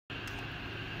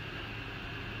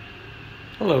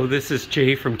Hello, this is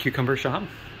Jay from Cucumber Shop,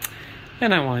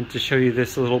 and I wanted to show you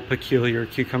this little peculiar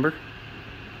cucumber.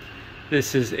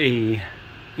 This is a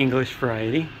English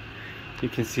variety. You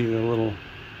can see the little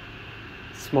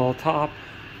small top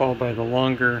followed by the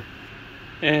longer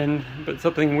end, but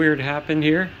something weird happened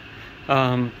here.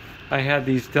 I had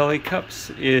these deli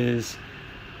cups is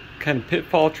kind of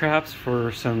pitfall traps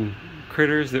for some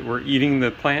critters that were eating the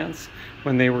plants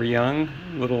when they were young,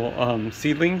 little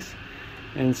seedlings.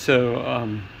 And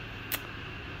so,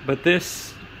 but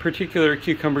this particular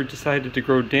cucumber decided to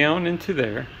grow down into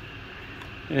there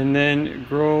and then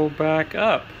grow back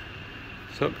up.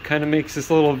 So it kind of makes this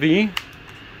little V.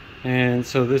 And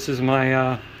so this is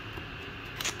my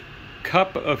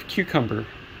cup of cucumber.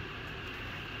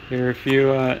 Here, if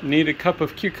you need a cup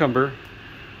of cucumber,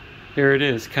 here it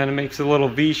is. Kind of makes a little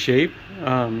V shape.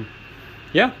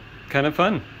 Yeah, kind of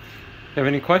fun. If you have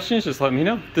any questions, just let me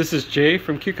know. This is Jay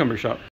from Cucumber Shop.